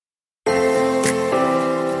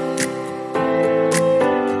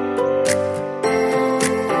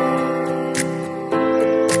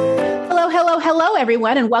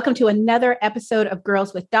everyone, and welcome to another episode of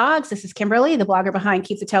Girls with Dogs. This is Kimberly, the blogger behind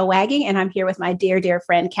Keep the Tail Wagging, and I'm here with my dear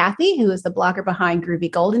friend, Kathy, who is the blogger behind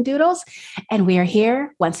Groovy Golden Doodles. And we are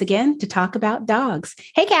here once again to talk about dogs.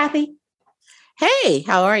 Hey, Kathy. Hey,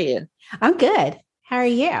 how are you? I'm good. How are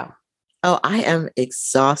you? Oh, I am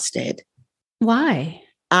exhausted. Why?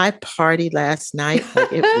 I partied last night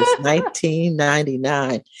like it was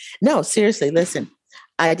 1999. No, seriously, listen.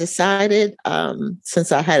 I decided,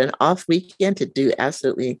 since I had an off weekend, to do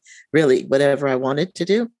absolutely, really whatever I wanted to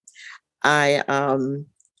do. I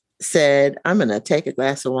said, I'm going to take a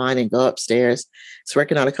glass of wine and go upstairs. I was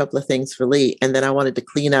working on a couple of things for Lee. And then I wanted to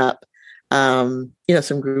clean up, some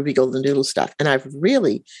Groovy Golden Doodle stuff. And I've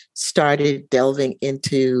really started delving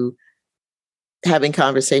into having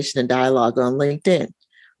conversation and dialogue on LinkedIn.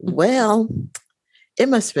 Well, it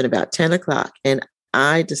must have been about 10 o'clock. And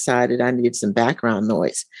I decided I needed some background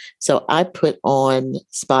noise. So I put on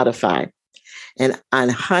Spotify. And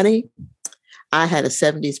honey, I had a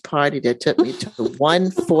 70s party that took me to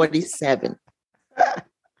 1:47.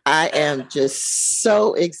 I am just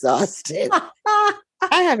so exhausted. I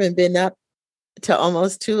haven't been up to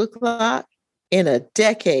almost 2 o'clock in a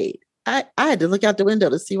decade. I had to look out the window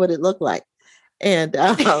to see what it looked like. And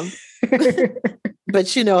but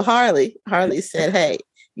Harley said, hey,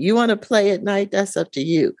 you want to play at night? That's up to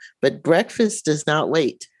you. But breakfast does not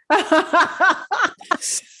wait.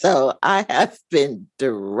 So I have been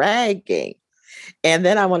dragging. And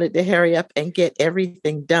then I wanted to hurry up and get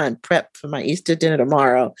everything done, prep for my Easter dinner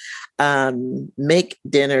tomorrow, make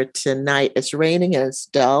dinner tonight. It's raining and it's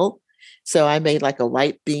dull. So I made like a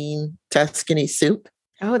white bean Tuscany soup.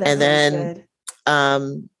 Oh, that's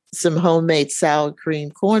good. Some homemade sour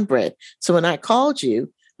cream cornbread. So when I called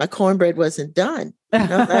you, my cornbread wasn't done.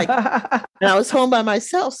 And I was home by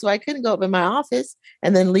myself, so I couldn't go up in my office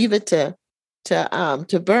and then leave it to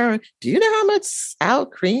burn. Do you know how much sour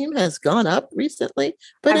cream has gone up recently?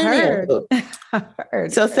 But I've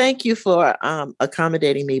heard. So thank you for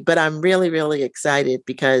accommodating me. But I'm really, really excited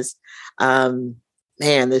because, man,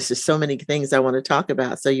 there's just so many things I want to talk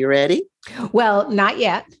about. So you ready? Well, not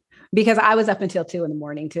yet, because I was up until 2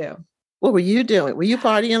 a.m. too. What were you doing? Were you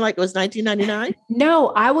partying like it was 1999? No,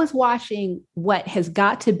 I was watching what has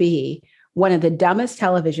got to be one of the dumbest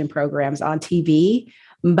television programs on TV,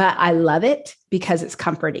 but I love it because it's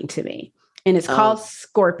comforting to me. And it's called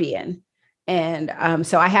Scorpion. And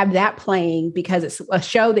so I have that playing because it's a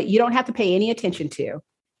show that you don't have to pay any attention to,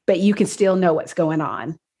 but you can still know what's going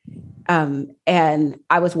on. And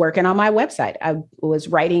I was working on my website. I was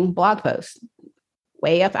writing blog posts.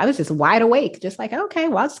 Way up. I was just wide awake, just like, okay,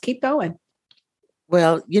 well, I'll just keep going.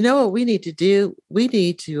 Well, you know what we need to do? We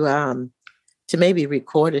need to maybe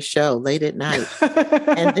record a show late at night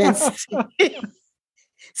and then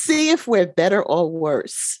see if we're better or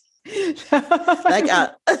worse.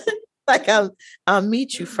 I'll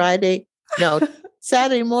meet you Saturday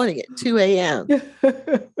morning at 2 a.m.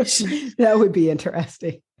 That would be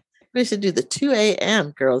interesting. We should do the 2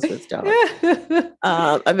 a.m. Girls with Dogs.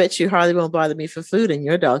 I bet you Harley won't bother me for food and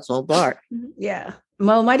your dogs won't bark. Yeah.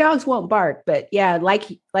 Well, my dogs won't bark, but yeah,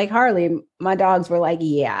 like Harley, my dogs were like,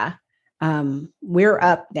 yeah, we're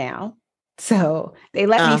up now. So they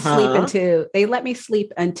let me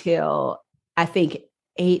sleep until I think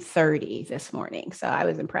 8:30 this morning. So I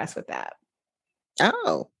was impressed with that.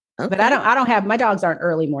 Oh, okay. But my dogs aren't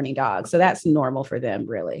early morning dogs. So that's normal for them,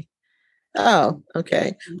 really. Oh,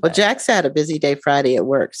 okay. Well, Jack's had a busy day Friday at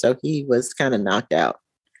work, so he was kind of knocked out.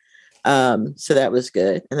 So that was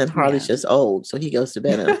good. And then Harley's just old, so he goes to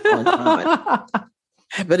bed on time.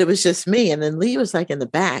 But it was just me. And then Lee was like in the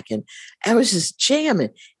back, and I was just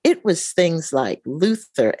jamming. It was things like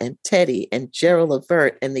Luther and Teddy and Gerald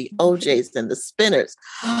Levert and the OJs and the Spinners,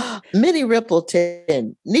 Minnie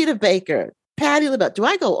Rippleton, Nita Baker, Patti LaBelle. Do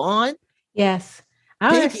I go on? Yes.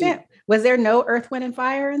 I don't understand. Was there no Earth, Wind, and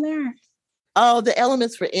Fire in there? Oh, the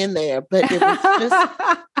elements were in there, but it was just,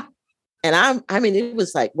 and it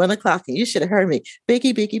was like 1 o'clock and you should have heard me.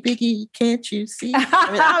 Biggie, can't you see?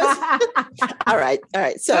 All right.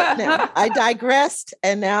 So now I digressed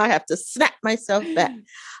and now I have to snap myself back.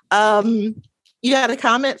 You got a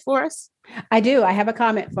comment for us? I do. I have a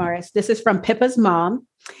comment for us. This is from Pippa's mom.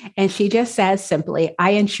 And she just says simply, I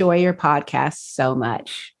enjoy your podcast so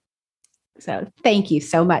much. So thank you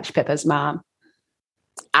so much, Pippa's mom.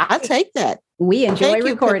 I'll take that. We enjoy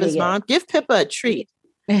recording Pippa's mom. Give Pippa a treat.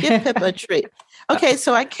 Okay,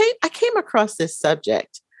 so I came across this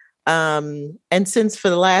subject. And since for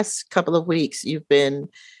the last couple of weeks, you've been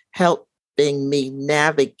helping me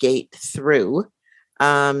navigate through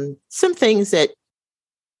some things that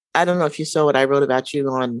I don't know if you saw what I wrote about you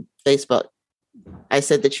on Facebook. I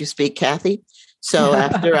said that you speak Kathy. So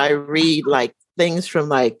after I read like things from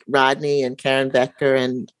like Rodney and Karen Becker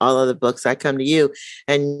and all other books, I come to you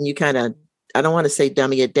and you kind of, I don't want to say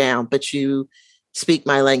dummy it down, but you speak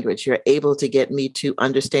my language. You're able to get me to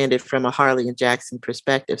understand it from a Harley and Jackson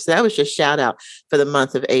perspective. So that was just shout out for the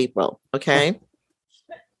month of April. Okay.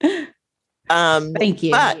 Thank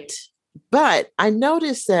you. But I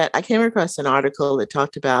noticed that I came across an article that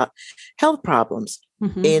talked about health problems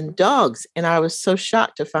in dogs. And I was so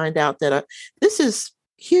shocked to find out that this is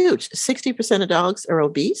huge. 60% of dogs are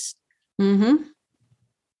obese. Isn't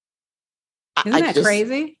that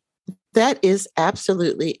crazy? That is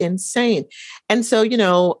absolutely insane. And so, you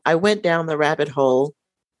know, I went down the rabbit hole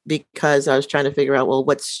because I was trying to figure out, well,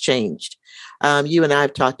 what's changed? You and I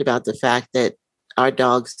have talked about the fact that our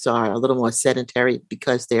dogs are a little more sedentary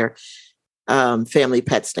because they're family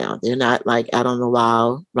pets now. They're not like out on the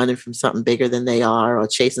wild running from something bigger than they are or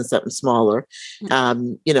chasing something smaller.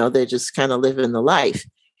 You know, they're just kind of living the life.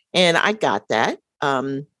 And I got that.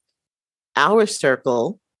 Our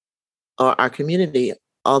circle or our community,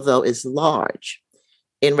 although is large,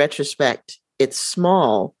 in retrospect, it's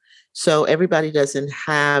small. So everybody doesn't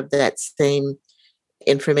have that same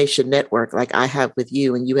information network like I have with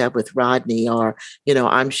you and you have with Rodney, or, you know,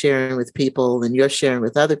 I'm sharing with people and you're sharing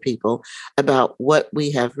with other people about what we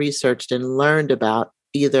have researched and learned about,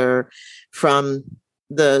 either from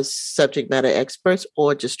the subject matter experts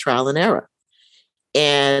or just trial and error.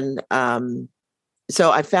 And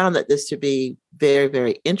so I found that this to be very,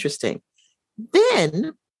 very interesting.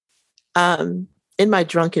 Then in my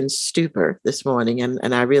drunken stupor this morning,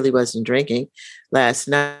 and I really wasn't drinking last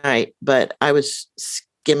night, but I was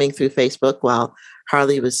skimming through Facebook while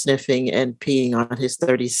Harley was sniffing and peeing on his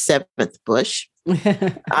 37th bush.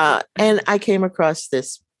 And I came across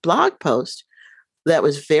this blog post that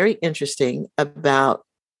was very interesting about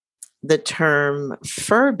the term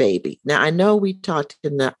fur baby. Now, I know we talked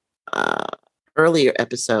in the earlier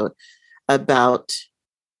episode about,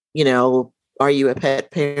 you know, are you a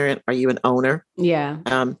pet parent? Are you an owner? Yeah.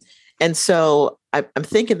 And so I'm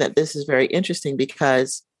thinking that this is very interesting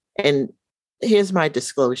because, and here's my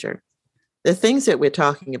disclosure, the things that we're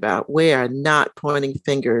talking about, we are not pointing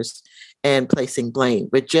fingers and placing blame.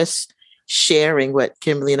 We're just sharing what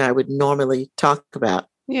Kimberly and I would normally talk about.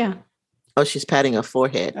 Yeah. Oh, she's patting her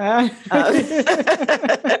forehead.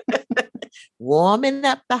 Warming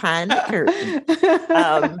up behind the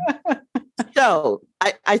curtain. So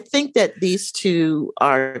I think that these two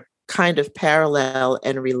are kind of parallel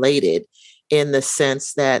and related in the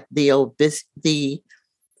sense that the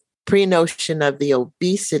pre-notion of the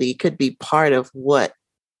obesity could be part of what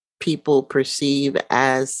people perceive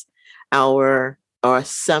as or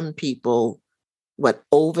some people,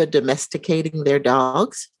 over domesticating their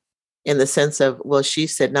dogs, in the sense of, well, she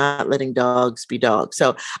said not letting dogs be dogs.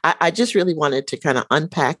 So I just really wanted to kind of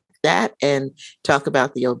unpack that and talk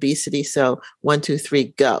about the obesity. So 1, 2,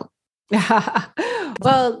 3, go.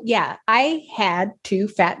 Well, yeah, I had 2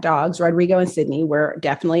 fat dogs. Rodrigo and Sydney were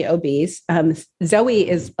definitely obese. Zoe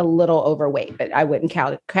is a little overweight, but I wouldn't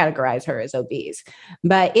categorize her as obese.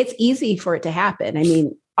 But it's easy for it to happen. I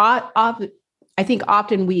mean, I think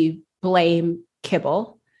often we blame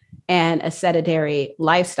kibble and a sedentary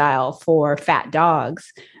lifestyle for fat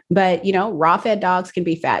dogs. But, you know, raw fed dogs can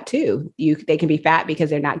be fat too. They can be fat because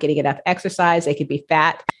they're not getting enough exercise. They can be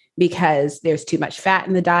fat because there's too much fat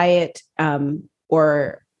in the diet,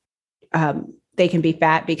 or they can be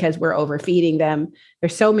fat because we're overfeeding them.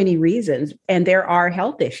 There's so many reasons, and there are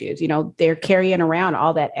health issues. You know, they're carrying around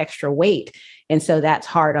all that extra weight. And so that's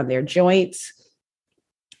hard on their joints.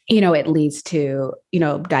 You know, it leads to, you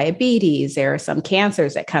know, diabetes. There are some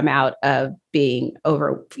cancers that come out of being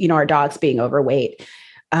our dogs being overweight.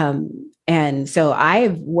 And so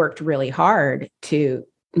I've worked really hard to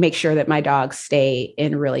make sure that my dogs stay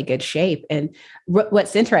in really good shape. And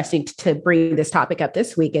what's interesting to bring this topic up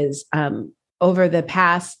this week is, over the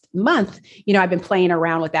past month, you know, I've been playing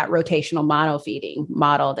around with that rotational monofeeding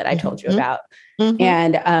model that I told you about. Mm-hmm.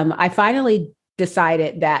 And I finally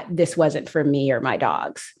decided that this wasn't for me or my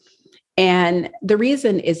dogs. And the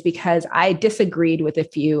reason is because I disagreed with a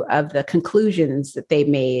few of the conclusions that they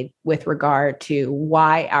made with regard to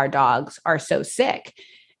why our dogs are so sick.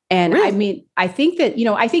 And really? I mean, I think that, you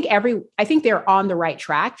know, I think they're on the right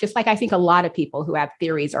track, just like I think a lot of people who have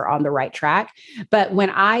theories are on the right track. But when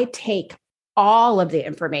I take all of the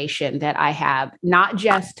information that I have, not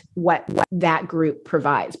just what that group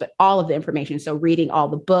provides, but all of the information. So reading all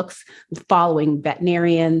the books, following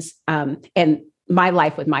veterinarians, and my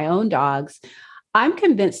life with my own dogs, I'm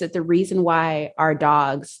convinced that the reason why our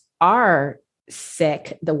dogs are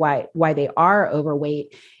sick, why they are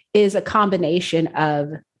overweight, is a combination of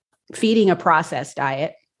feeding a processed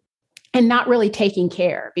diet and not really taking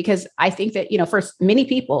care, because I think that, for many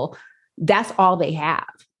people, that's all they have.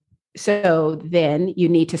 So then you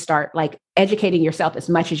need to start like educating yourself as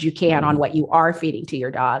much as you can on what you are feeding to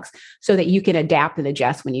your dogs so that you can adapt and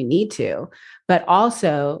adjust when you need to. But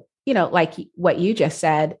also, like what you just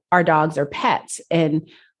said, our dogs are pets, and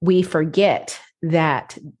we forget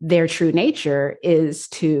that their true nature is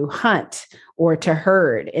to hunt or to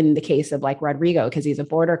herd, in the case of like Rodrigo, because he's a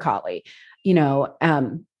border collie,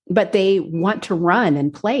 but they want to run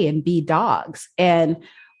and play and be dogs. And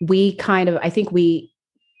I think we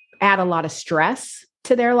add a lot of stress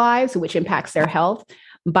to their lives, which impacts their health,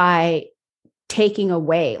 by taking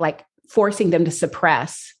away, like forcing them to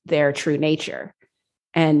suppress their true nature.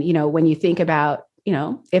 And, when you think about,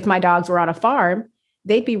 if my dogs were on a farm,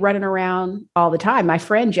 they'd be running around all the time. My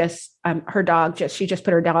friend she just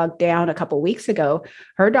put her dog down a couple of weeks ago.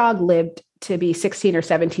 Her dog lived to be 16 or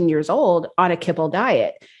 17 years old on a kibble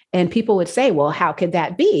diet. And people would say, well, how could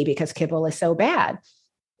that be? Because kibble is so bad.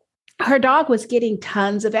 Her dog was getting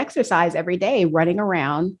tons of exercise every day, running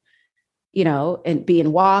around, and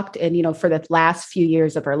being walked. And, for the last few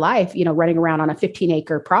years of her life, running around on a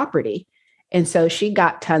 15-acre property. And so she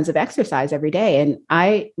got tons of exercise every day. And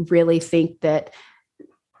I really think that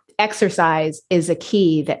exercise is a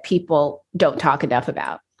key that people don't talk enough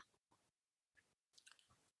about.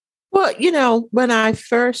 Well, when I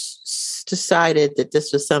first decided that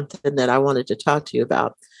this was something that I wanted to talk to you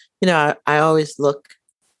about, I always look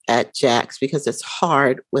at Jax because it's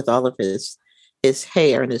hard with all of his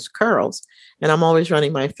hair and his curls. And I'm always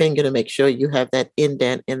running my finger to make sure you have that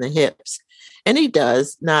indent in the hips. And he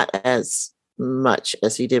does, not as much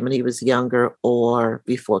as he did when he was younger or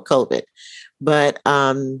before COVID. But,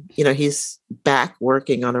 he's back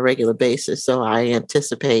working on a regular basis. So I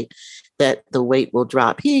anticipate that the weight will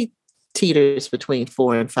drop. He teeters between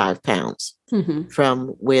 4 and 5 pounds from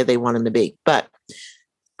where they want him to be. But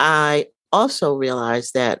I also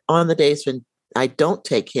realize that on the days when I don't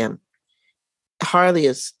take him, Harley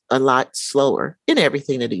is a lot slower in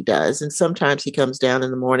everything that he does. And sometimes he comes down in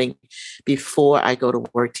the morning before I go to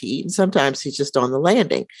work to eat. And sometimes he's just on the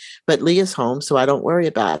landing. But Leah's home, so I don't worry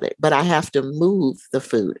about it. But I have to move the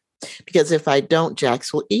food because if I don't,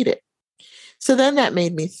 Jax will eat it. So then that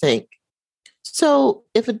made me think, so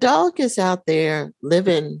if a dog is out there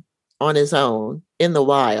living on his own in the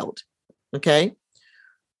wild, okay,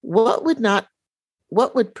 what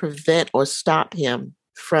would prevent or stop him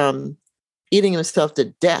from eating himself to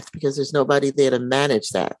death because there's nobody there to manage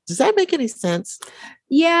that? Does that make any sense?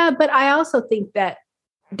 Yeah, but I also think that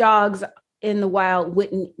dogs in the wild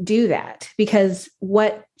wouldn't do that, because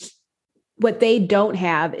what they don't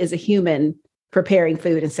have is a human preparing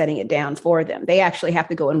food and setting it down for them. They actually have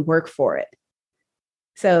to go and work for it.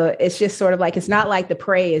 So it's just sort of like, it's not like the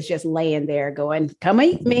prey is just laying there going, come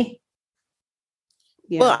eat me.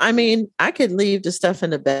 Yeah. Well, I mean, I could leave the stuff in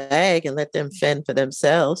the bag and let them fend for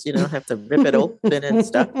themselves. You don't have to rip it open and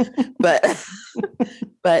stuff.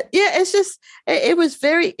 But yeah, it was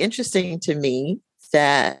very interesting to me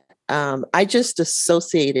that I just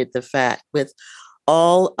associated the fact with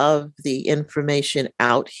all of the information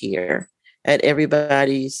out here at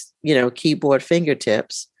everybody's, keyboard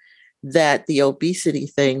fingertips, that the obesity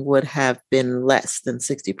thing would have been less than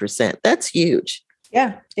 60%. That's huge.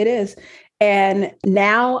 Yeah, it is. And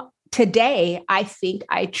now today, I think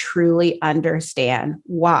I truly understand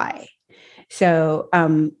why. So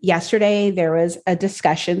yesterday, there was a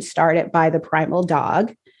discussion started by the Primal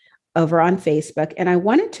Dog over on Facebook. And I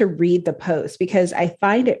wanted to read the post because I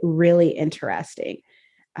find it really interesting.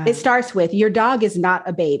 It starts with, your dog is not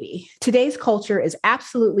a baby. Today's culture is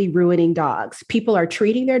absolutely ruining dogs. People are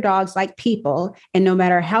treating their dogs like people. And no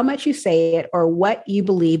matter how much you say it or what you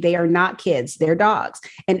believe, they are not kids. They're dogs.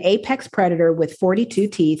 An apex predator with 42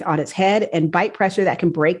 teeth on its head and bite pressure that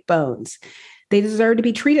can break bones. They deserve to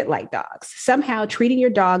be treated like dogs. Somehow treating your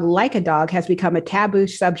dog like a dog has become a taboo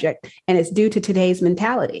subject, and it's due to today's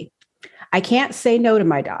mentality. I can't say no to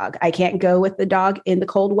my dog. I can't go with the dog in the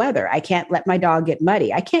cold weather. I can't let my dog get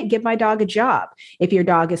muddy. I can't give my dog a job. If your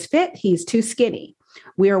dog is fit, he's too skinny.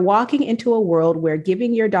 We are walking into a world where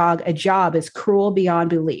giving your dog a job is cruel beyond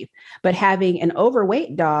belief, but having an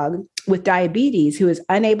overweight dog with diabetes who is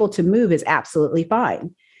unable to move is absolutely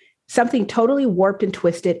fine. Something totally warped and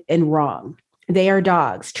twisted and wrong. They are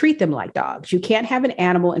dogs. Treat them like dogs. You can't have an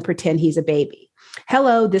animal and pretend he's a baby.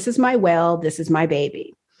 Hello, this is my well. This is my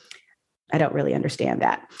baby. I don't really understand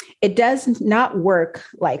that. It does not work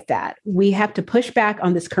like that. We have to push back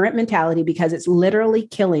on this current mentality because it's literally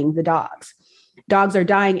killing the dogs. Dogs are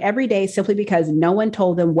dying every day simply because no one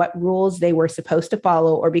told them what rules they were supposed to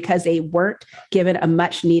follow or because they weren't given a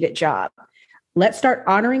much needed job. Let's start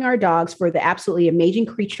honoring our dogs for the absolutely amazing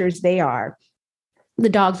creatures they are. The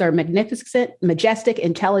dogs are magnificent, majestic,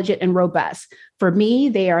 intelligent, and robust. For me,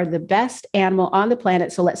 they are the best animal on the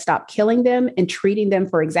planet. So let's stop killing them and treating them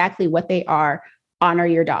for exactly what they are. Honor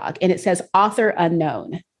your dog. And it says author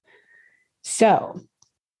unknown. So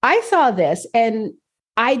I saw this and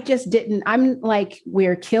I just didn't. I'm like,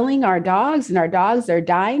 we're killing our dogs and our dogs are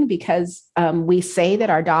dying because we say that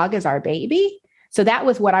our dog is our baby. So that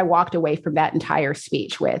was what I walked away from that entire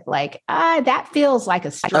speech with. Like, that feels like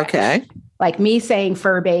a stretch. Okay. Like me saying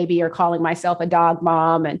fur baby or calling myself a dog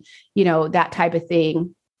mom and, that type of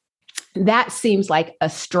thing. That seems like a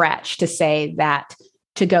stretch to say that,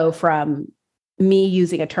 to go from me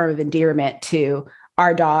using a term of endearment to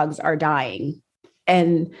our dogs are dying.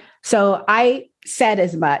 And so I said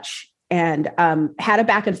as much and had a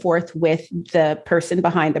back and forth with the person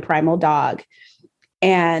behind the Primal Dog.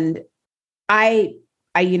 And I,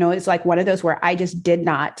 it's like one of those where I just did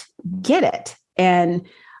not get it. And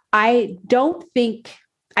I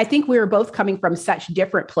think we were both coming from such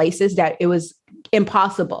different places that it was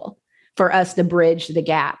impossible for us to bridge the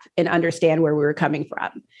gap and understand where we were coming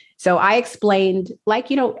from. So I explained, I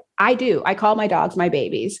call my dogs my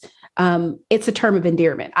babies. It's a term of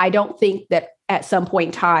endearment. I don't think that at some point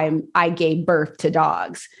in time, I gave birth to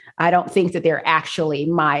dogs. I don't think that they're actually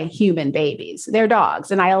my human babies. They're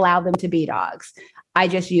dogs, and I allow them to be dogs. I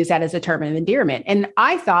just use that as a term of endearment. And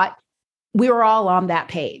I thought we were all on that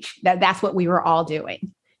page, that's what we were all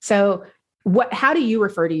doing. So how do you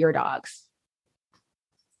refer to your dogs?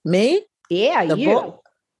 Me? Yeah, you.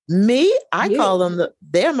 Me? I call them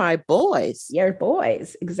they're my boys. Your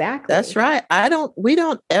boys. Exactly. That's right. We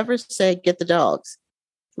don't ever say get the dogs.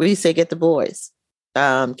 We say get the boys.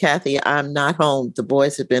 Kathy, I'm not home. The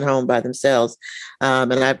boys have been home by themselves.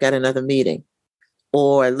 And I've got another meeting.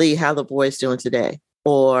 Or Lee, how the boys doing today?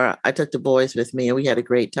 Or I took the boys with me and we had a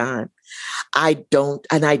great time. I don't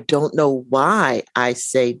know why I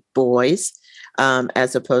say boys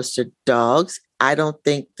as opposed to dogs. I don't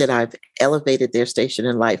think that I've elevated their station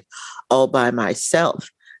in life all by myself.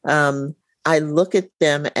 I look at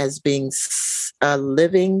them as being a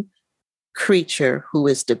living creature who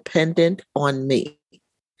is dependent on me.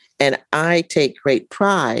 And I take great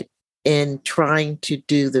pride in trying to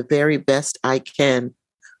do the very best I can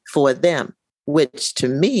for them, which to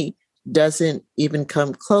me doesn't even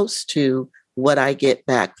come close to what I get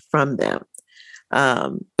back from them.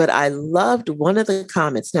 But I loved one of the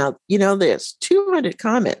comments. Now, there's 200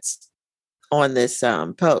 comments on this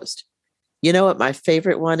post. You know what my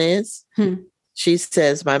favorite one is? She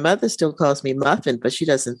says, my mother still calls me Muffin, but she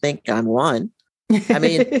doesn't think I'm one. I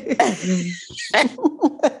mean,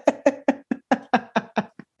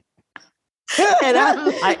 and I'm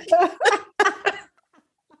like,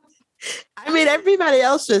 everybody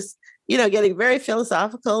else was, getting very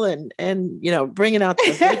philosophical and bringing out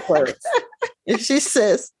the big words. And she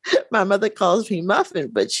says, my mother calls me Muffin,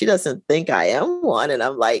 but she doesn't think I am one. And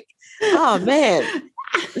I'm like, oh man,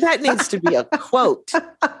 that needs to be a quote.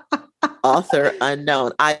 Author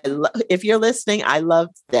unknown. If you're listening, I love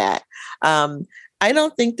that. I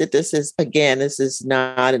don't think that this is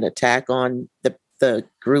not an attack on the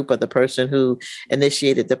group or the person who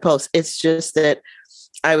initiated the post. It's just that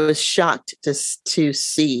I was shocked to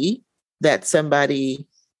see that somebody,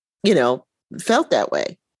 felt that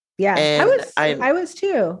way. Yeah, and I was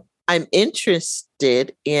too. I'm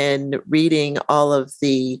interested in reading all of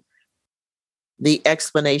the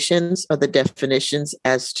explanations or the definitions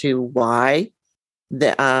as to why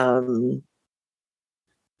they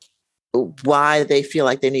feel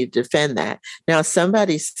like they need to defend that. Now,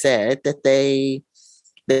 somebody said that they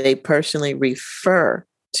personally refer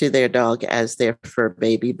to their dog as their fur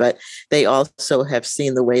baby, but they also have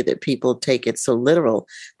seen the way that people take it so literal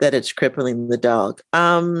that it's crippling the dog.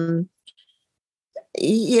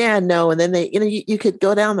 Yeah, no. And then you could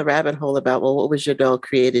go down the rabbit hole about, well, what was your dog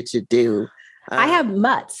created to do? I have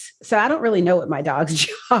mutts, so I don't really know what my dog's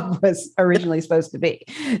job was originally supposed to be.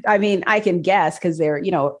 I mean, I can guess because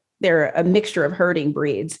they're a mixture of herding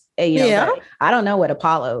breeds. Yeah. I don't know what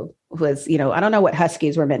Apollo was, I don't know what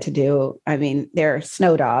Huskies were meant to do. I mean, they're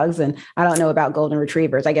snow dogs, and I don't know about golden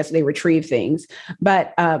retrievers. I guess they retrieve things,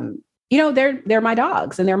 but they're my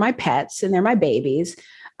dogs and they're my pets and they're my babies.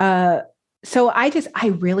 So I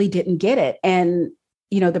really didn't get it. And,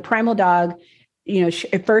 the Primal Dog,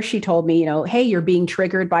 at first she told me, hey, you're being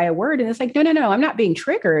triggered by a word. And it's like, no, I'm not being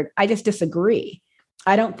triggered. I just disagree.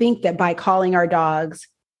 I don't think that by calling our dogs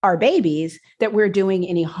our babies that we're doing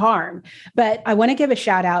any harm. But I want to give a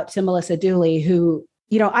shout out to Melissa Dooley, who,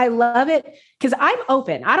 I love it because I'm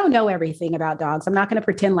open. I don't know everything about dogs. I'm not going to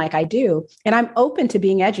pretend like I do. And I'm open to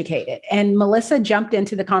being educated. And Melissa jumped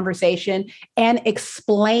into the conversation and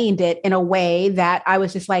explained it in a way that I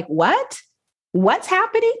was just like, what? What's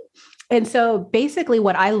happening? And so basically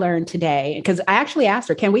what I learned today, because I actually asked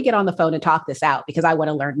her, can we get on the phone and talk this out? Because I want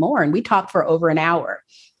to learn more. And we talked for over an hour.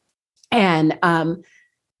 And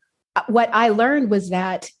what I learned was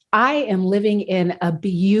that I am living in a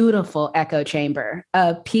beautiful echo chamber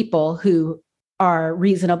of people who are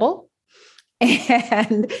reasonable.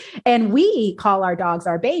 And we call our dogs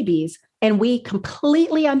our babies, and we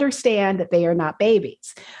completely understand that they are not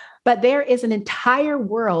babies. But there is an entire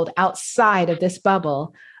world outside of this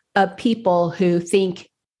bubble of people who think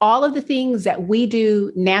all of the things that we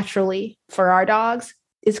do naturally for our dogs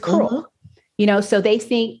is cruel. So they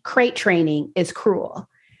think crate training is cruel.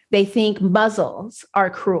 They think muzzles are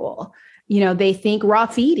cruel. They think raw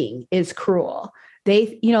feeding is cruel.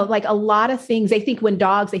 They, like a lot of things, they think when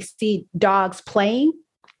they see dogs playing,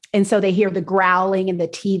 and so they hear the growling and the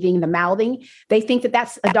teething, the mouthing, they think that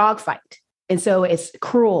that's a dog fight. And so it's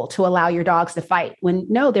cruel to allow your dogs to fight when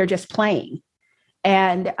no, they're just playing.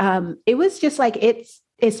 And it was just like,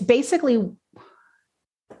 it's basically,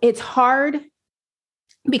 it's hard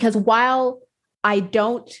because while I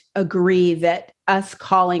don't agree that us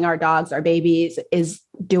calling our dogs our babies is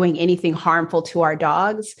doing anything harmful to our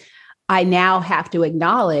dogs, I now have to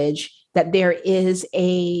acknowledge that there is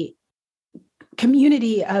a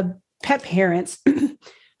community of pet parents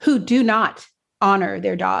who do not honor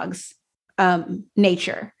their dogs'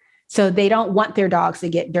 nature. So they don't want their dogs to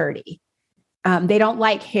get dirty. They don't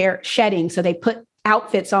like hair shedding. So they put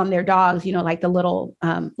outfits on their dogs, like the little,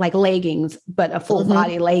 like leggings, but a full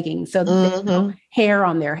body legging. So there's no hair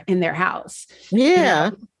in their house.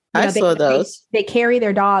 Yeah. I saw those. They carry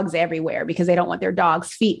their dogs everywhere because they don't want their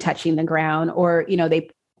dog's feet touching the ground, or, they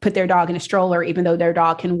put their dog in a stroller, even though their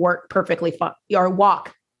dog can work perfectly fine or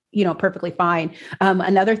walk, perfectly fine.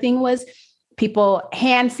 Another thing was people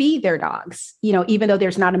hand feed their dogs, even though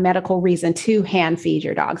there's not a medical reason to hand feed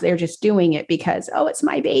your dogs. They're just doing it because, oh, it's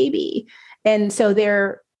my baby. And so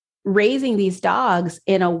they're raising these dogs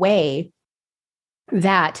in a way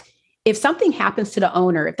that if something happens to the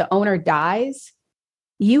owner, if the owner dies,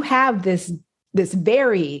 you have this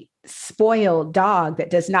very spoiled dog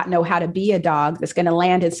that does not know how to be a dog, that's going to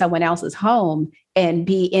land in someone else's home and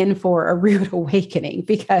be in for a rude awakening,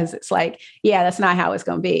 because it's like, yeah, that's not how it's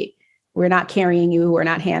going to be. We're not carrying you. We're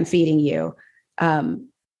not hand feeding you.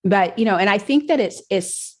 But, and I think that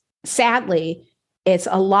it's sadly, it's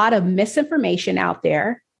a lot of misinformation out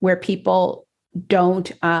there where people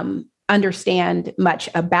don't understand much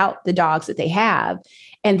about the dogs that they have.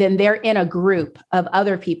 And then they're in a group of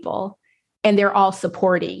other people and they're all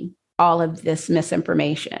supporting all of this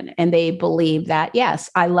misinformation. And they believe that, yes,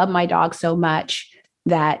 I love my dog so much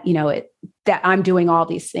that, that I'm doing all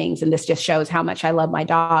these things. And this just shows how much I love my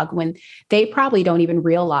dog, when they probably don't even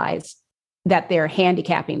realize that they're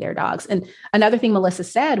handicapping their dogs. And another thing Melissa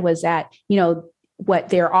said was that, what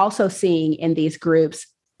they're also seeing in these groups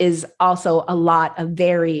is also a lot of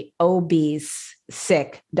very obese,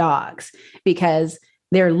 sick dogs, because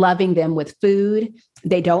they're loving them with food.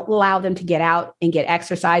 They don't allow them to get out and get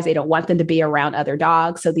exercise. They don't want them to be around other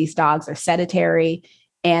dogs. So these dogs are sedentary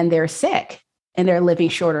and they're sick and they're living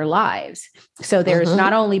shorter lives. So there's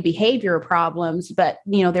not only behavioral problems, but,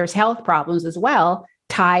 there's health problems as well,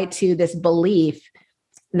 tied to this belief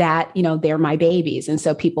that, they're my babies. And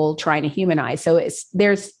so people trying to humanize. So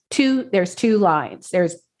there's two lines.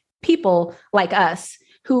 There's people like us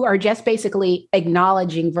who are just basically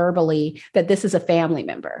acknowledging verbally that this is a family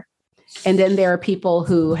member. And then there are people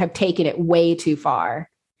who have taken it way too far,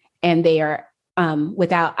 and they are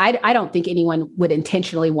I don't think anyone would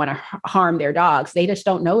intentionally want to harm their dogs. They just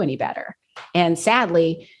don't know any better. And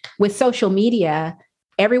sadly, with social media,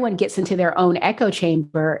 everyone gets into their own echo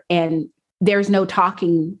chamber, and there's no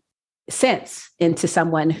talking sense into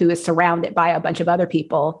someone who is surrounded by a bunch of other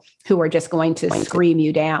people who are just going to scream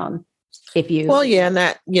you down. Well, yeah. And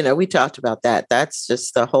that, we talked about that. That's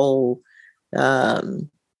just the whole,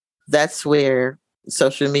 that's where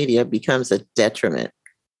social media becomes a detriment,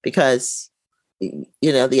 because,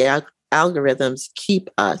 the algorithms keep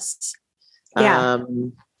us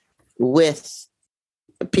with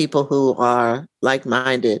people who are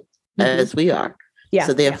like-minded as we are. Yeah.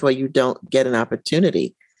 So therefore you don't get an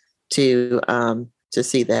opportunity to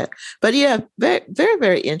see that. But yeah, very, very,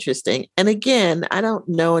 very interesting. And again, I don't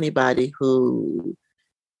know anybody who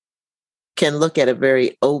can look at a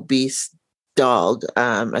very obese dog.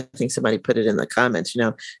 I think somebody put it in the comments,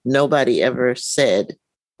 nobody ever said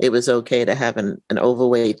it was okay to have an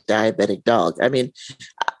overweight diabetic dog. I mean,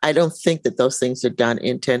 I don't think that those things are done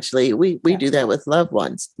intentionally. We do that with loved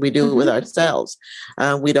ones. We do it with ourselves.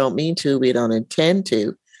 We don't mean to, we don't intend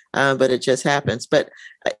to, but it just happens. But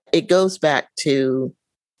it goes back to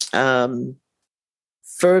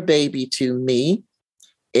fur baby to me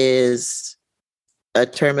is a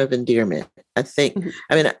term of endearment. I think,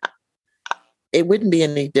 I mean, it wouldn't be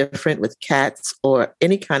any different with cats or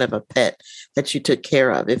any kind of a pet that you took care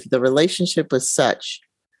of. If the relationship was such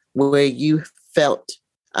where you felt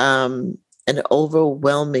an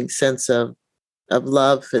overwhelming sense of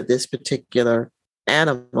love for this particular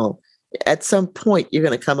animal, at some point you're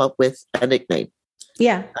going to come up with a nickname.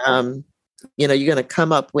 Yeah. You're going to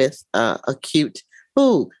come up with a cute,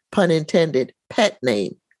 pun intended, pet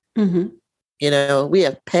name. We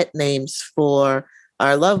have pet names for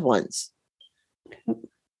our loved ones.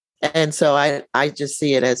 And so I just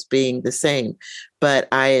see it as being the same, but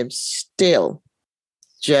I am still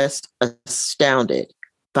just astounded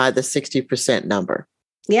by the 60% number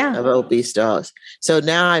of obese dogs. So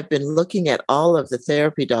now I've been looking at all of the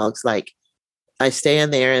therapy dogs. Like I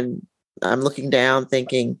stand there and I'm looking down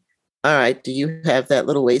thinking, all right, do you have that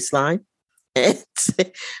little waistline?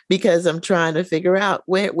 Because I'm trying to figure out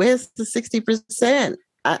where's the 60%?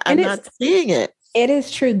 I'm not seeing it. It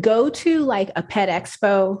is true. Go to like a pet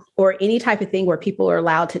expo or any type of thing where people are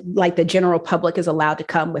allowed to, like the general public is allowed to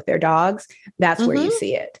come with their dogs. That's where you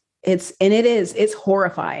see it. It's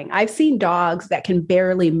horrifying. I've seen dogs that can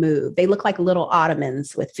barely move. They look like little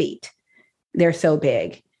ottomans with feet. They're so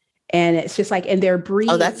big. And it's just like, and they're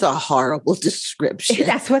breeds. Oh, that's a horrible description.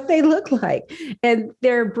 That's what they look like. And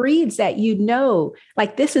they're breeds that,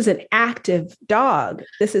 like this is an active dog.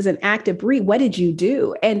 This is an active breed. What did you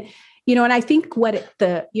do? And and I think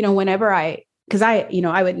whenever I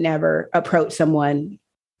would never approach someone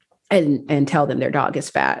and tell them their dog is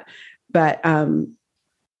fat, but, I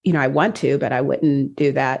want to, but I wouldn't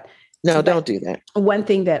do that. No, don't do that. One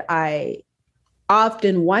thing that I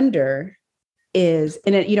often wonder is,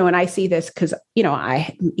 and I see this because,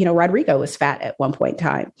 Rodrigo was fat at one point in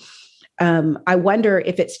time. I wonder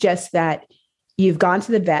if it's just that you've gone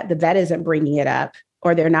to the vet isn't bringing it up,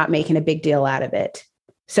 or they're not making a big deal out of it.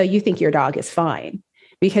 So you think your dog is fine.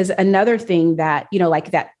 Because another thing that,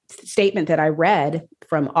 like that statement that I read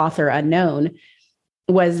from author unknown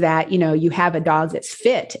was that, you have a dog that's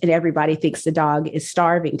fit and everybody thinks the dog is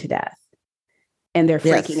starving to death. And they're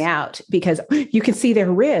freaking out because you can see their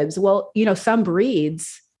ribs. Well, some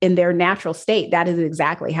breeds in their natural state, that is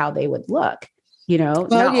exactly how they would look,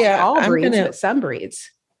 not all breeds, but some breeds.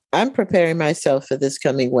 I'm preparing myself for this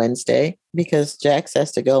coming Wednesday because Jax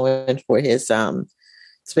has to go in for his,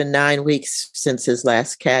 it's been 9 weeks since his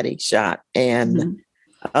last catty shot. And,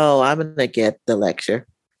 I'm going to get the lecture.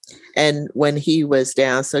 And when he was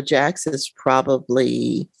down, so Jax is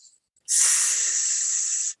probably,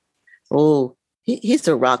 he's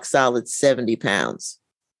a rock solid 70 pounds.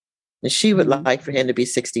 And she would like for him to be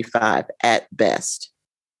 65 at best.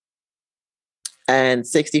 And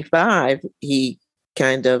 65, he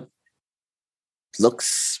kind of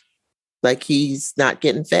looks like he's not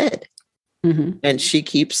getting fed. And she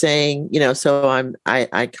keeps saying, so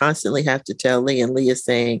I constantly have to tell Lee, and Lee is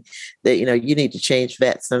saying that, you need to change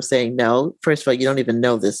vets. And I'm saying, no, first of all, you don't even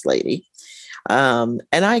know this lady. And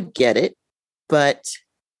I get it, but,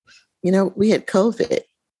 we had COVID.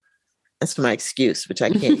 That's my excuse, which I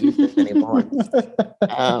can't use anymore.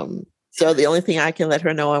 So the only thing I can let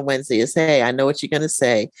her know on Wednesday is, hey, I know what you're going to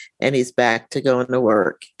say. And he's back to going to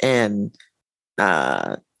work, and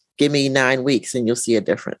give me 9 weeks and you'll see a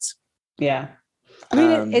difference. Yeah. I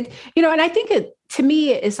mean, and I think to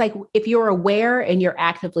me, it's like, if you're aware and you're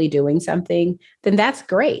actively doing something, then that's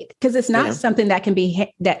great. Because it's not something that can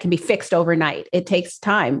be fixed overnight. It takes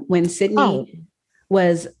time. When Sydney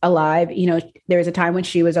was alive, there was a time when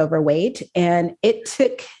she was overweight, and it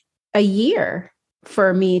took a year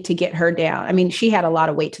for me to get her down. I mean, she had a lot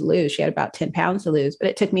of weight to lose. She had about 10 pounds to lose, but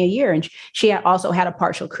it took me a year. And she also had a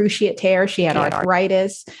partial cruciate tear. She had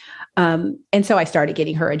arthritis. And so I started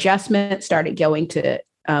getting her adjustment, started going to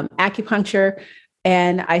acupuncture,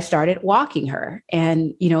 and I started walking her.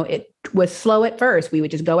 And, it was slow at first. We would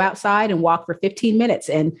just go outside and walk for 15 minutes.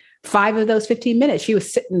 And 5 of those 15 minutes, she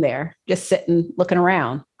was sitting there, just sitting, looking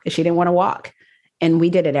around because she didn't want to walk. And we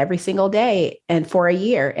did it every single day and for a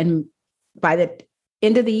year. And by the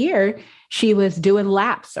end of the year, she was doing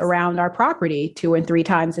laps around our property 2 and 3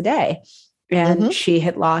 times a day. And she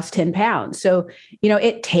had lost 10 pounds. So,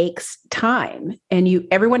 it takes time, and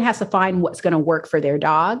everyone has to find what's going to work for their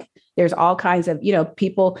dog. There's all kinds of,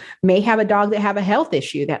 people may have a dog that have a health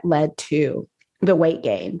issue that led to the weight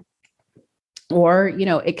gain. Or,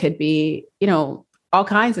 it could be, all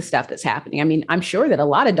kinds of stuff that's happening. I mean, I'm sure that a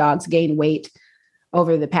lot of dogs gain weight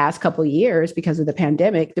over the past couple of years because of the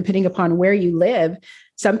pandemic, depending upon where you live.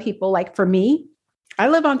 Some people, like for me, I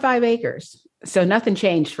live on 5 acres. So nothing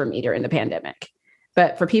changed for me during the pandemic.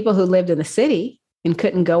 But for people who lived in the city and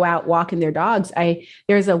couldn't go out walking their dogs,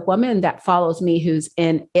 there's a woman that follows me who's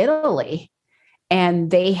in Italy, and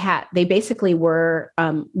they basically were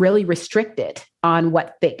really restricted on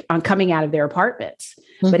on coming out of their apartments.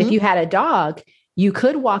 Mm-hmm. But if you had a dog, you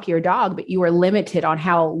could walk your dog, but you were limited on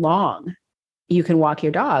how long you can walk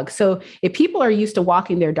your dog. So if people are used to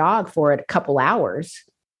walking their dog for a couple hours,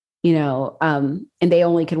 and they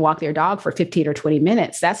only can walk their dog for 15 or 20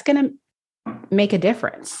 minutes, that's going to make a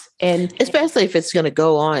difference. And especially if it's going to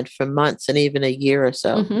go on for months and even a year or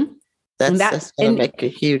so. Mm-hmm. That's going to make a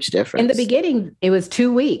huge difference. In the beginning, it was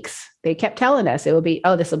 2 weeks. They kept telling us it will be,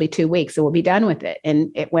 this will be 2 weeks, so we'll be done with it.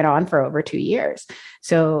 And it went on for over 2 years.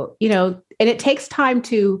 So, and it takes time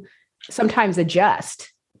to sometimes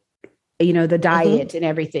adjust, the diet mm-hmm. and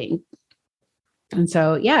everything. And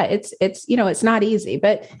so, yeah, it's not easy,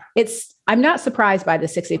 but I'm not surprised by the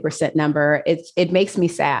 60% number. It makes me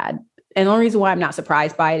sad. And the only reason why I'm not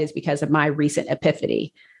surprised by it is because of my recent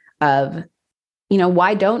epiphany of,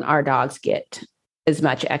 why don't our dogs get as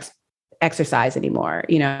much exercise anymore?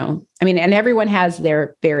 I mean, and everyone has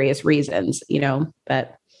their various reasons,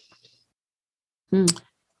 but.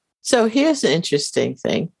 So here's the interesting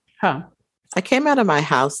thing. I came out of my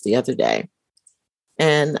house the other day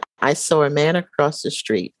and I saw a man across the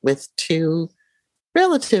street with 2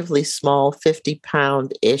 relatively small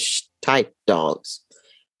 50-pound-ish type dogs.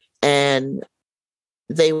 And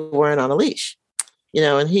they weren't on a leash,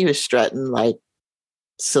 and he was strutting like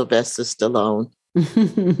Sylvester Stallone,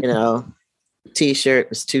 t-shirt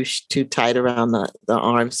was too tight around the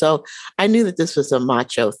arm. So I knew that this was a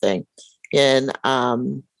macho thing. And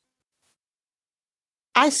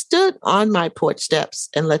I stood on my porch steps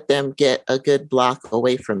and let them get a good block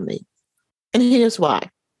away from me. And here's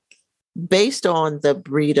why. Based on the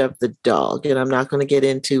breed of the dog, and I'm not going to get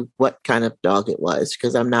into what kind of dog it was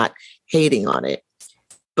because I'm not hating on it,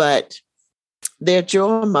 but their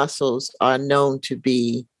jaw muscles are known to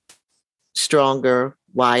be stronger,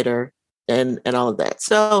 wider, and all of that.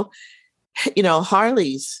 So,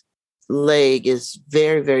 Harley's leg is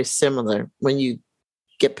very, very similar when you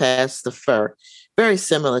get past the fur, very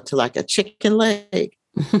similar to like a chicken leg.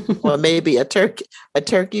 Or maybe a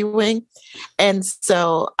turkey wing. And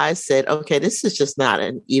so I said, okay, this is just not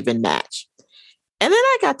an even match. And then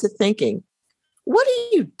I got to thinking, what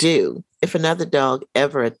do you do if another dog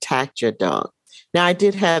ever attacked your dog? Now, I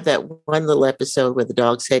did have that one little episode where the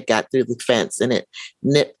dog's head got through the fence and it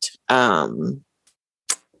nipped Harley's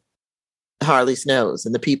nose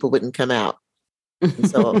and the people wouldn't come out. And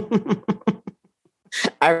so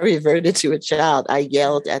I reverted to a child. I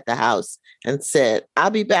yelled at the house and said, I'll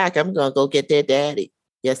be back. I'm going to go get their daddy.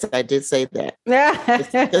 Yes, I did say that.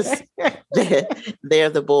 They're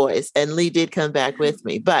the boys. And Lee did come back with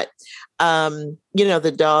me. But,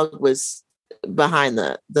 the dog was behind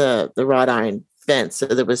the wrought iron fence. So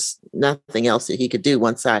there was nothing else that he could do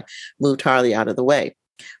once I moved Harley out of the way.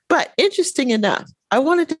 But interesting enough, I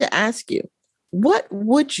wanted to ask you, what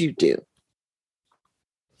would you do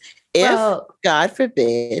if, God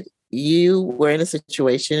forbid, you were in a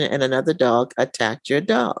situation and another dog attacked your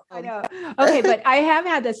dog? I know. Okay, but I have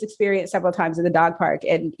had this experience several times in the dog park.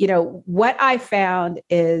 And, what I found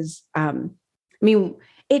is, in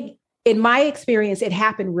my experience, it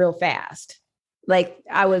happened real fast. Like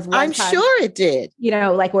I'm sure it did.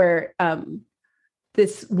 Like where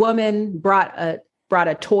this woman brought a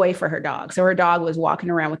toy for her dog. So her dog was walking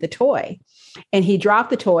around with the toy. And he dropped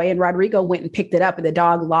the toy and Rodrigo went and picked it up and the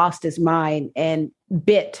dog lost his mind and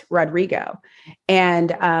bit Rodrigo.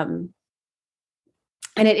 And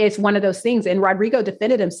it's one of those things. And Rodrigo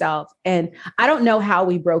defended himself. And I don't know how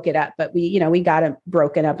we broke it up, but we got him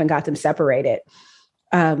broken up and got them separated.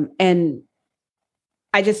 And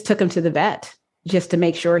I just took him to the vet just to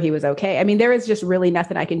make sure he was okay. I mean, there is just really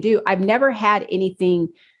nothing I can do. I've never had anything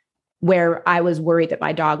where I was worried that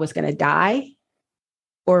my dog was going to die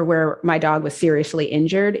or where my dog was seriously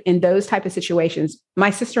injured. In those type of situations, my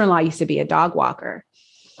sister-in-law used to be a dog walker,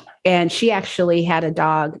 and she actually had a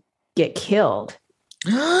dog get killed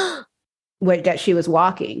that she was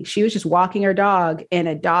walking. She was just walking her dog, and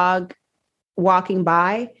a dog walking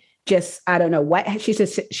by, just, I don't know what,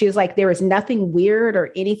 she was like, there was nothing weird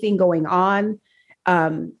or anything going on.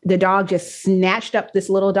 The dog just snatched up this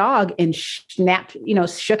little dog and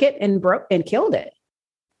shook it and broke and killed it.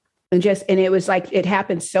 And it was like, it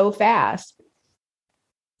happened so fast.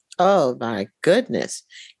 Oh my goodness.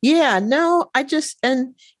 Yeah, no,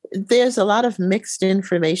 and there's a lot of mixed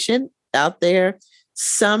information out there.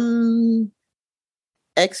 Some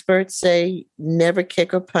experts say never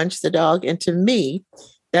kick or punch the dog. And to me,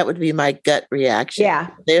 that would be my gut reaction.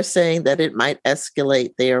 Yeah. They're saying that it might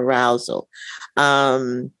escalate their arousal.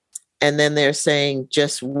 And then they're saying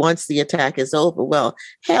just once the attack is over, well,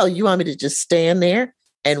 hell, you want me to just stand there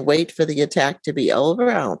and wait for the attack to be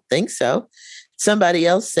over? I don't think so. Somebody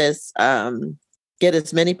else says, get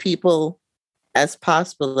as many people as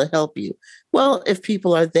possible to help you. Well, if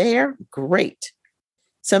people are there, great.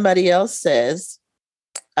 Somebody else says,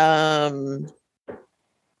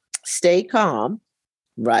 stay calm,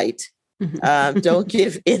 right? Don't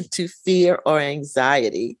give in to fear or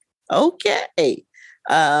anxiety. Okay.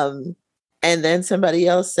 And then somebody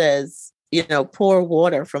else says, pour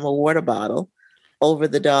water from a water bottle over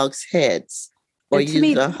the dog's heads. Or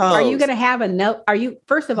use a hose. Are you going to have a note?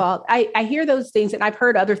 First of all, I hear those things, and I've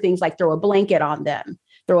heard other things like throw a blanket on them,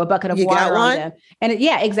 throw a bucket of water on them. And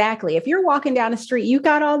yeah, exactly. If you're walking down the street, you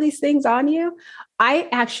got all these things on you. I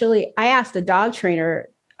asked a dog trainer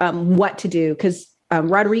what to do, because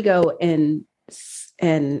Rodrigo and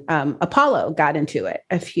Apollo got into it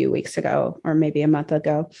a few weeks ago, or maybe a month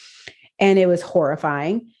ago, and it was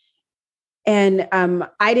horrifying. And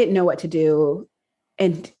I didn't know what to do.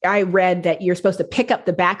 And I read that you're supposed to pick up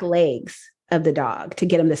the back legs of the dog to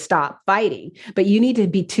get him to stop fighting, but you need to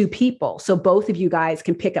be two people, so both of you guys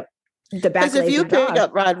can pick up the back legs. Because if you pick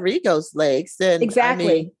up Rodrigo's legs, then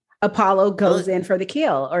exactly, Apollo goes in for the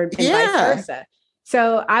kill, or vice versa.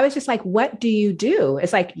 So I was just like, what do you do?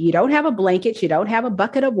 It's like, you don't have a blanket, you don't have a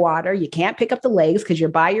bucket of water, you can't pick up the legs because you're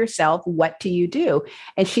by yourself. What do you do?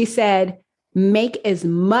 And she said, make as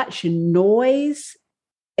much noise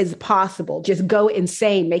as possible. Just go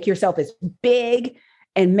insane, make yourself as big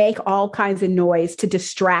and make all kinds of noise to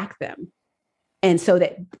distract them. And so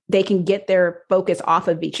that they can get their focus off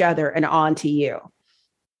of each other and onto you.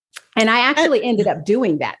 And I actually ended up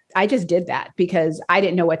doing that. I just did that because I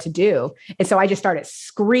didn't know what to do. And so I just started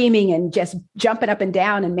screaming and just jumping up and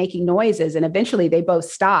down and making noises. And eventually they both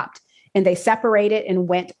stopped and they separated and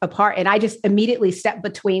went apart. And I just immediately stepped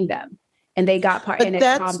between them. And they got part, and it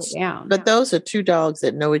calmed it down. But those are two dogs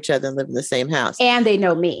that know each other and live in the same house. And they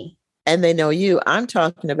know me. And they know you. I'm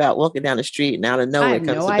talking about walking down the street and out of nowhere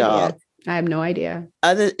comes a dog. I have no idea.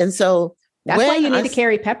 So that's why you need to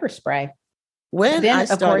carry pepper spray. When I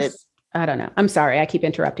started, of course, I don't know. I'm sorry. I keep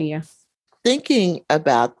interrupting you. Thinking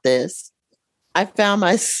about this, I found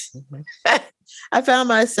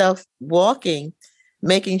myself walking,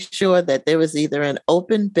 making sure that there was either an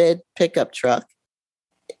open bed pickup truck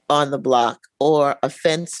on the block or a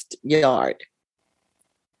fenced yard,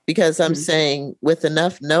 because I'm saying with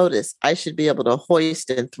enough notice, I should be able to hoist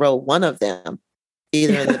and throw one of them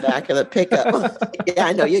either in the back of the pickup. Yeah,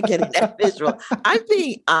 I know you're getting that visual. I'm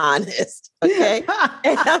being honest, okay?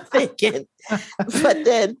 And I'm thinking, but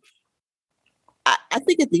then I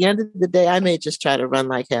think at the end of the day, I may just try to run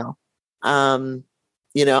like hell. I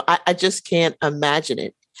just can't imagine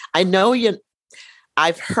it. I know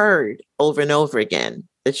I've heard over and over again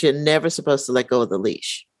that you're never supposed to let go of the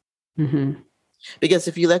leash. Mm-hmm. Because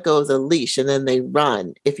if you let go of the leash and then they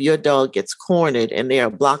run, if your dog gets cornered and they're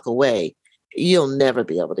a block away, you'll never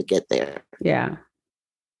be able to get there. Yeah.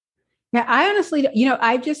 Yeah. I honestly,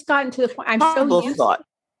 I've just gotten to the point. I'm so used.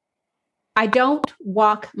 I don't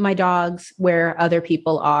walk my dogs where other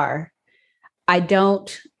people are.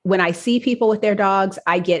 When I see people with their dogs,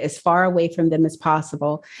 I get as far away from them as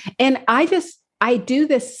possible. And I do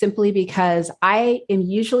this simply because I am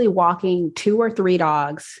usually walking 2 or 3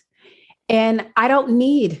 dogs, and I don't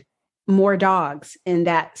need more dogs in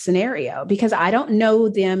that scenario because I don't know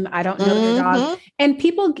them. I don't know their dogs. And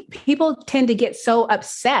people tend to get so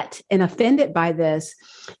upset and offended by this.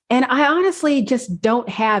 And I honestly just don't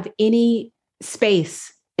have any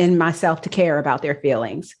space in myself to care about their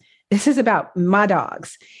feelings. This is about my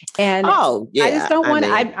dogs. And I just don't want,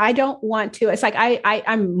 I don't want to, it's like,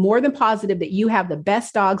 I'm more than positive that you have the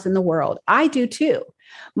best dogs in the world. I do too.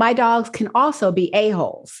 My dogs can also be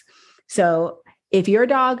a-holes. So if your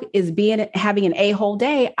dog is having an a-hole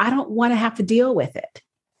day, I don't want to have to deal with it.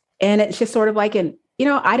 And it's just sort of like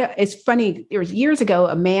it's funny. There was years ago,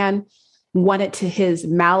 a man wanted his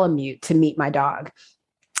Malamute to meet my dog.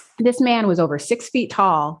 This man was over 6 feet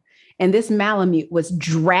tall. And this Malamute was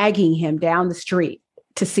dragging him down the street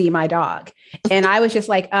to see my dog. And I was just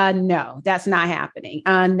like, no, that's not happening.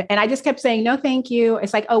 And I just kept saying, no, thank you.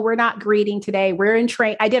 It's like, oh, we're not greeting today. We're in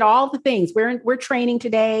train. I did all the things. We're training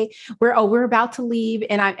today. We're about to leave.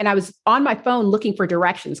 And I was on my phone looking for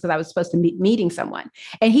directions because I was supposed to be meeting someone,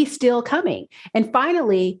 and he's still coming. And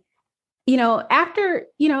finally, after,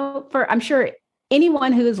 I'm sure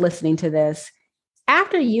anyone who is listening to this,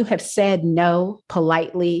 after you have said no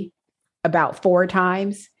politely about 4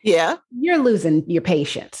 times, you're losing your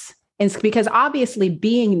patience. And it's because obviously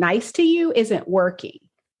being nice to you isn't working,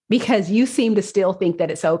 because you seem to still think that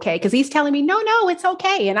it's okay. Because he's telling me, no, it's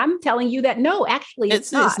okay. And I'm telling you that, no, actually,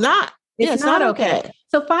 it's not. It's not. It's not okay.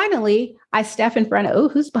 So finally, I step in front of, oh,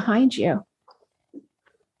 who's behind you?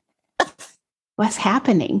 What's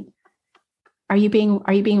happening? Are you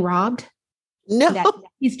being robbed? No.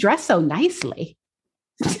 He's dressed so nicely.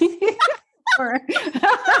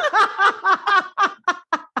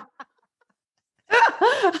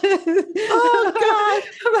 Oh God.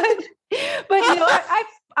 But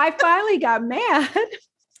I finally got mad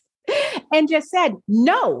and just said,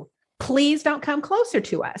 no, please don't come closer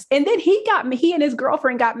to us. And then he and his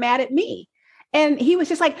girlfriend got mad at me. And he was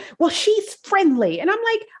just like, well, she's friendly. And I'm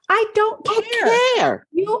like, I don't care.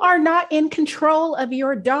 You are not in control of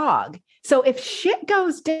your dog. So if shit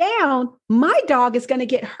goes down, my dog is going to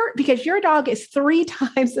get hurt because your dog is 3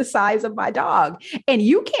 times the size of my dog and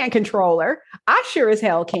you can't control her. I sure as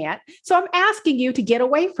hell can't. So I'm asking you to get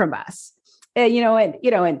away from us. And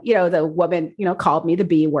the woman, called me the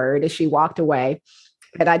B word as she walked away.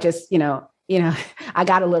 And I just, I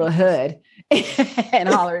got a little hood and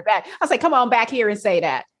hollered back. I was like, come on back here and say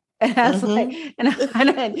that. And I was like,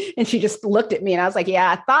 and she just looked at me and I was like,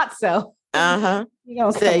 yeah, I thought so.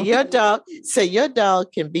 Say your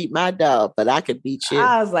dog can beat my dog, but I could beat you.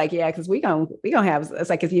 I was like, yeah, because we gonna have. It's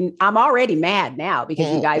like, I'm already mad now because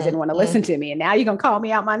you guys didn't want to listen to me, and now you're gonna call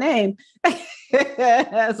me out my name. I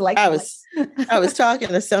was talking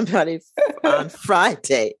to somebody on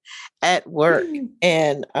Friday at work,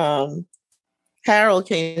 and Harold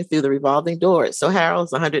came through the revolving door. So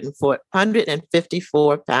Harold's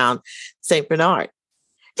 154 pound Saint Bernard.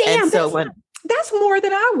 Damn, and so that's more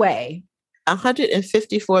than I weigh.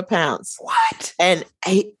 154 pounds. What? And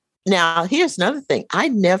now here's another thing. I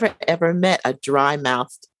never, ever met a dry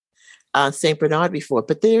mouthed St. Bernard before,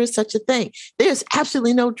 but there is such a thing. There's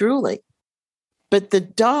absolutely no drooling. But the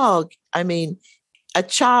dog, a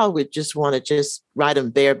child would just want to just ride him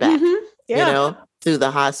bareback, through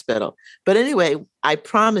the hospital. But anyway, I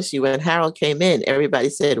promise you, when Harold came in, everybody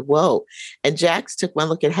said, whoa. And Jax took one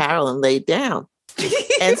look at Harold and laid down.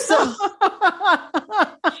 And so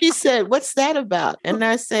she said, what's that about? And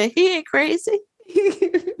I said, he ain't crazy.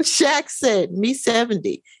 Shaq said, me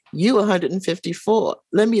 70, you 154.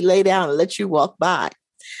 Let me lay down and let you walk by.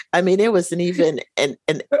 There wasn't even an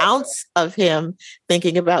ounce of him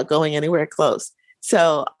thinking about going anywhere close.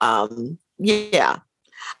 So,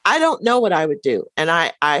 I don't know what I would do. And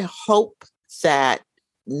I hope that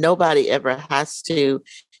nobody ever has to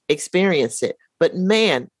experience it. But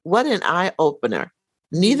man, what an eye opener.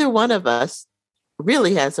 Neither one of us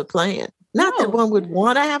really has a plan. Not that one would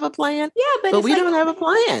want to have a plan, but we don't have a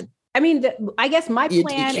plan. I guess my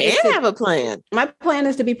plan is to have a plan. My plan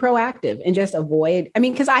is to be proactive and just avoid.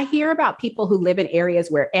 Because I hear about people who live in areas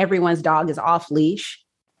where everyone's dog is off leash.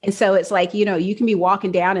 And so it's like, you can be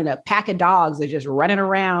walking down and a pack of dogs are just running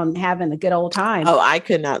around having a good old time. Oh, I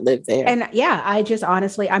could not live there. And I just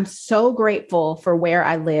honestly, I'm so grateful for where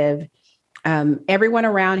I live. Everyone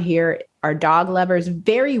around here are dog lovers.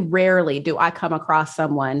 Very rarely do I come across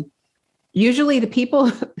someone. Usually the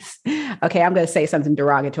people, okay, I'm going to say something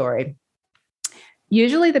derogatory.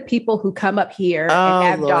 Usually the people who come up here and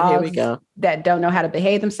have dogs that don't know how to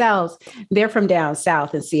behave themselves, they're from down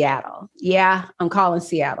south in Seattle. Yeah, I'm calling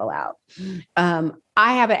Seattle out.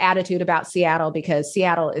 I have an attitude about Seattle because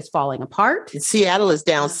Seattle is falling apart. Seattle is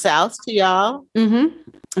down south to y'all. Mm-hmm.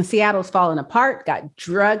 And Seattle's falling apart.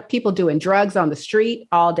 Got people doing drugs on the street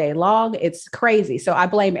all day long. It's crazy. So I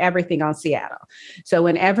blame everything on Seattle. So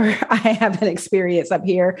whenever I have an experience up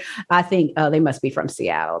here, I think, oh, they must be from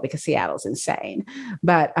Seattle because Seattle's insane.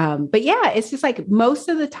 But yeah, it's just like most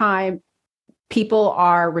of the time people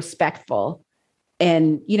are respectful.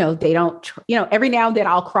 And, they don't, every now and then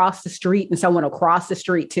I'll cross the street and someone will cross the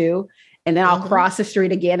street too. And then I'll cross the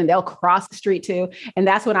street again and they'll cross the street too. And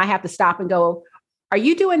that's when I have to stop and go, are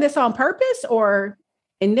you doing this on purpose or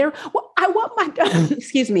in there? Well, I want my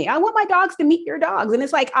dogs to meet your dogs. And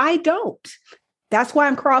it's like, I don't. That's why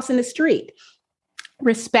I'm crossing the street.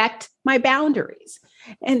 Respect my boundaries.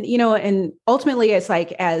 And, and ultimately it's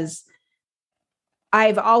like, as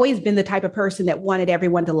I've always been the type of person that wanted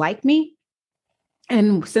everyone to like me.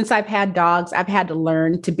 And since I've had dogs, I've had to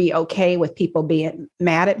learn to be okay with people being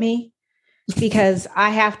mad at me because I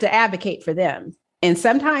have to advocate for them. And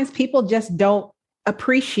sometimes people just don't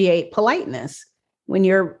appreciate politeness when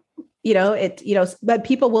you're, but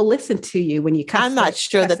people will listen to you when you cuss. I'm not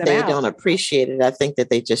sure that they don't appreciate it. I think that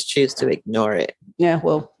they just choose to ignore it. Yeah,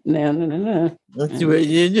 well, no. That's what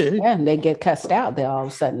you do. Yeah, and they get cussed out. They all of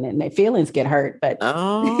a sudden, and their feelings get hurt. But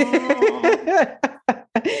well,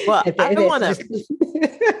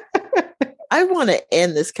 I want to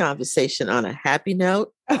end this conversation on a happy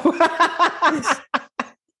note.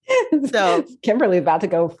 So Kimberly about to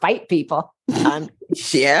go fight people. I'm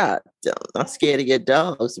scared of your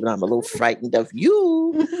dogs, but I'm a little frightened of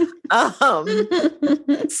you.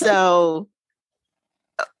 So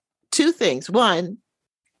two things. One,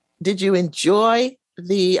 did you enjoy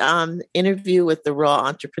the interview with the Raw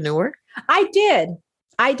Entrepreneur? I did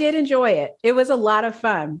enjoy it. It was a lot of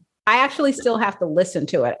fun. I actually still have to listen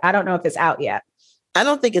to it. I don't know if it's out yet. I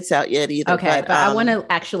don't think it's out yet either. Okay, but I want to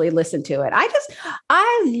actually listen to it.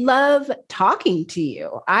 I love talking to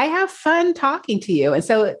you. I have fun talking to you. And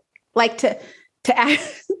so like to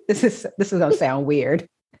this is going to sound weird.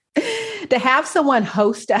 To have someone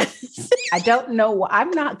host us. I don't know.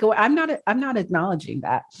 I'm not acknowledging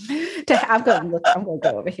that. I'm going to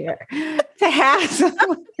go over here. To have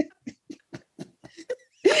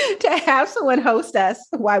someone host us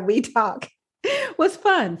while we talk was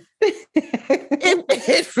fun.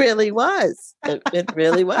 It really was. It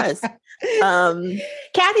really was.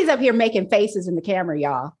 Kathy's up here making faces in the camera,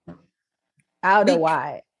 y'all. I don't know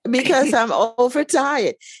why. Because I'm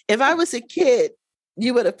overtired. If I was a kid,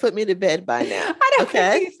 you would have put me to bed by now. I don't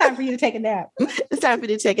think it's time for you to take a nap. It's time for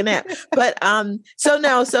you to take a nap. But so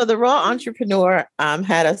the Raw Entrepreneur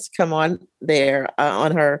had us come on there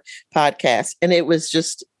on her podcast. And it was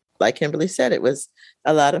just, like Kimberly said, it was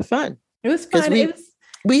a lot of fun. It was fun.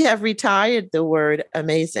 We have retired the word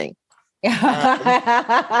amazing. And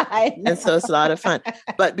so it's a lot of fun.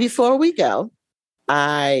 But before we go,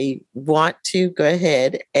 I want to go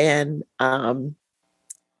ahead and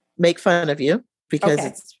make fun of you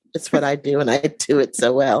because it's what I do and I do it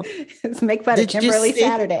so well. Let's make fun of Kimberly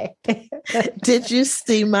Saturday. Did you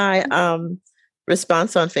see my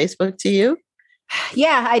response on Facebook to you?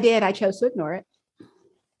 Yeah, I did. I chose to ignore it.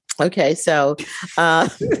 Okay, so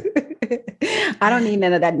I don't need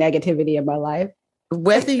none of that negativity in my life.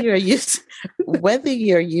 Whether you're using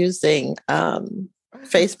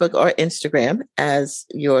Facebook or Instagram as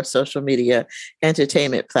your social media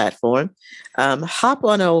entertainment platform, hop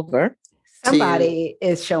on over. Somebody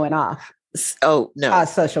is showing off. Oh, no.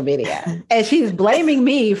 Social media. And she's blaming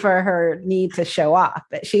me for her need to show off.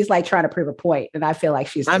 But she's like trying to prove a point, and I feel like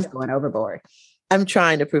she's just going overboard. I'm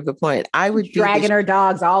trying to prove a point. I would be dragging her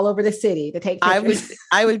dogs all over the city to take pictures.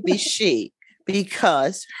 I would be she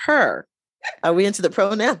because her. Are we into the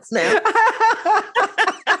pronouns now?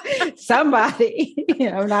 Somebody.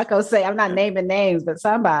 I'm not going to say, I'm not naming names, but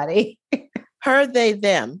somebody. Her, they,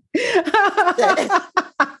 them.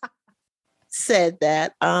 said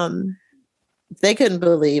that they couldn't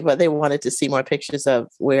believe, but they wanted to see more pictures of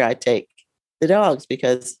where I take the dogs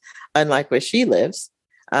because unlike where she lives,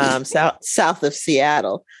 south of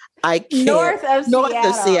Seattle, I can't north of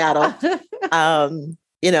Seattle.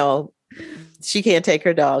 She can't take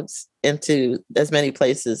her dogs into as many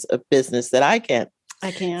places of business that I can.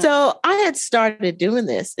 I can't. So I had started doing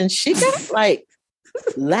this, and she got like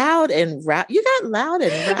loud and rowdy. You got loud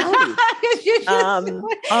and rowdy on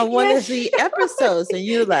one of the episodes, and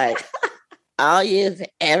you're like, all you've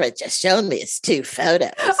ever just shown me is 2 photos.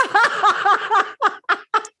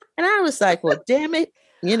 And I was like, well, damn it.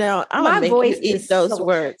 I'm going to make you eat those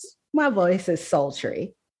words. My voice is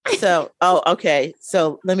sultry. So, okay.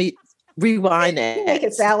 So let me rewind that. You make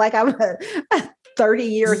it sound like I'm a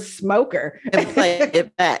 30-year smoker. And play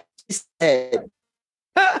it back. She said,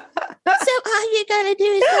 so all you got to do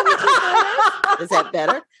is go with your Is that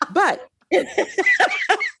better? But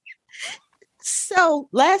so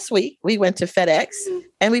last week we went to FedEx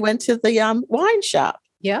and we went to the wine shop.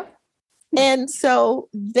 Yeah. And so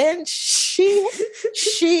then she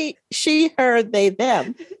heard they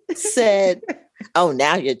them said, oh,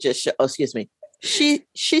 now you're just excuse me. She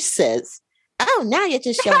says, oh, now you're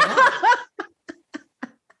just showing up.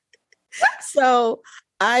 So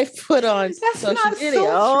I put on social media.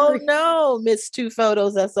 Oh no, Miss 2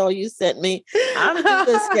 photos. That's all you sent me. I'm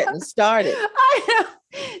just getting started. I know.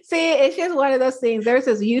 See, it's just one of those things. There's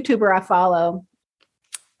this YouTuber I follow,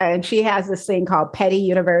 and she has this thing called Petty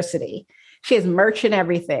University. She has merch and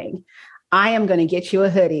everything. I am going to get you a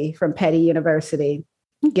hoodie from Petty University.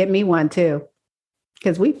 Get me one too.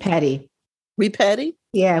 Because we petty. We petty?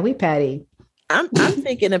 Yeah, we petty. I'm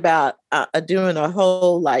thinking about doing a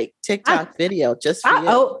whole like TikTok video just for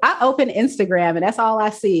you. I open Instagram and that's all I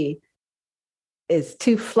see is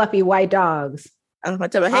two fluffy white dogs. I'm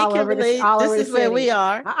talking about, hey, Kimberly, this is where we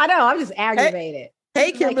are. I know. I'm just aggravated.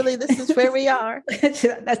 Hey, Kimberly, this is where we are.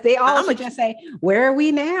 They all should just say, where are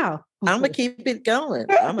we now? I'm going to keep it going.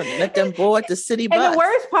 I'm going to let them board the city bus. And the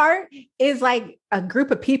worst part is like a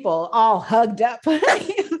group of people all hugged up with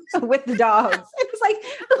the dogs. It's like,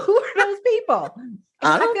 who are those people?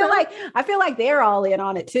 I feel like they're all in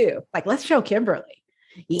on it too. Like, let's show Kimberly.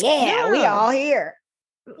 Yeah. We all here.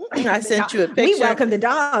 I sent you a picture. We welcome the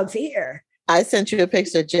dogs here. I sent you a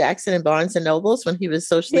picture of Jackson and Barnes and Nobles when he was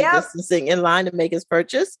socially distancing in line to make his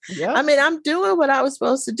purchase. Yep. I mean, I'm doing what I was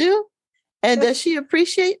supposed to do. And does she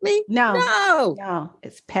appreciate me? No.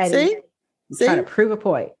 It's petty. See? Trying to prove a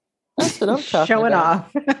point. That's what I'm talking Showing about.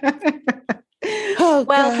 Off.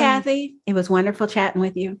 Well, Kathy, it was wonderful chatting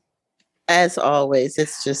with you. As always,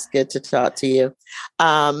 it's just good to talk to you.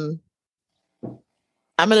 I'm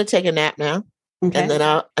going to take a nap now, and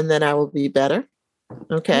then I will be better.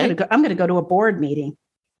 Okay. I'm going to go to a board meeting.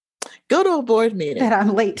 Go to a board meeting that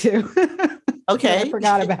I'm late to. Okay. I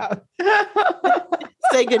forgot about.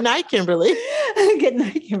 Say good night, Kimberly. Good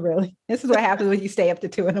night, Kimberly. This is what happens when you stay up to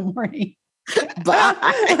 2 a.m.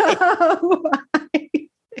 Bye.